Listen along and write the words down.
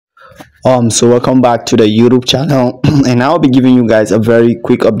So welcome back to the YouTube channel, and I'll be giving you guys a very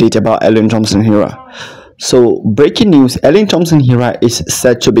quick update about Elaine Thomson Herah. So, breaking news: Elaine Thomson Herah is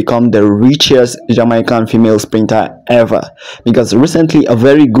set to become the richest Jamaican female sprinter ever, because recently a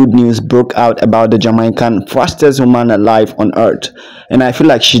very good news broke out about the Jamaican fastest woman alive on earth, and I feel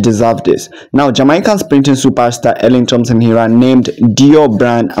like she deserved this. Now, Jamaican sprinting superstar Elaine Thomson Herah named DIOR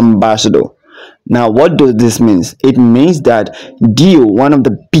brand ambassador. Now, what does this mean? It means that DIOR, one of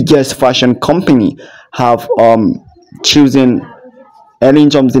the biggest fashion company, have chosen Elaine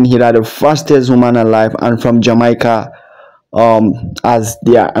Thomson Herah, the fastest woman alive, and from Jamaica, as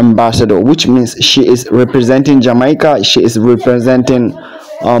their ambassador, which means she is representing Jamaica. She is representing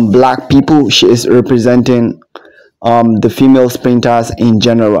black people. She is representing the female sprinters in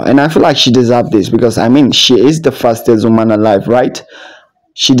general, and I feel like she deserves this because I mean she is the fastest woman alive, right?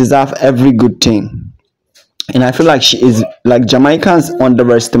 She deserves every good thing, and I feel like she is like Jamaicans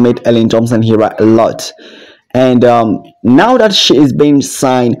underestimate Elaine Thomson Herah a lot. And now that she is being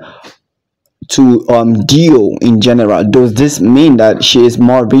signed to DIOR in general, does this mean that she is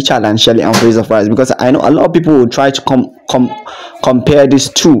more richer than Shelly and Fraser? Because I know a lot of people will try to compare these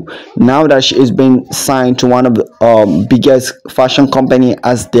two now that she is being signed to one of the biggest fashion company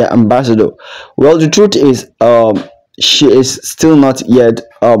as their ambassador. Well, the truth is she is still not yet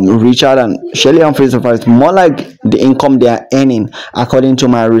richer than Shelly and Fraser. More like the income they are earning, according to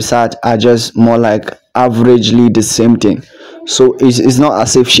my research, are just more like averagely the same thing. So it's not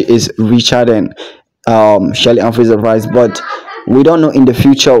as if she is richer than Shelly and Fraser, but we don't know in the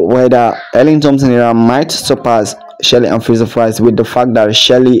future whether Elaine Thomson Herah might surpass Shelly and Fraser with the fact that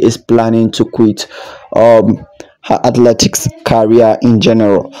Shelly is planning to quit her athletics career in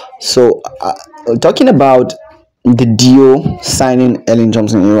general. So talking about the DIOR signing Elaine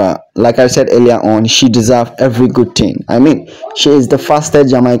Thomson Herah, like I said earlier on, she deserves every good thing. I mean, she is the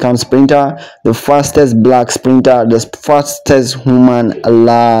fastest Jamaican sprinter, the fastest black sprinter, the fastest woman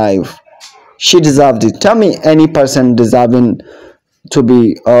alive. She deserves it. Tell me any person deserving to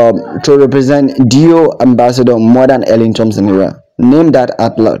be to represent DIOR ambassador more than Elaine Thomson Herah. Name that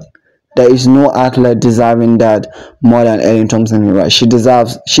athlete. There is no athlete deserving that more than Elaine Thomson Herah. She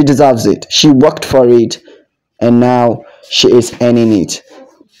deserves it. She worked for it, and now she is earning it.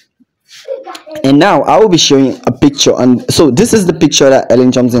 And now I will be showing a picture, and so this is the picture that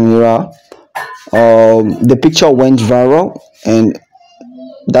Elaine Thomson Herah, the picture went viral, and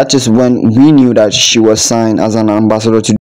that is when we knew that she was signed as an ambassador to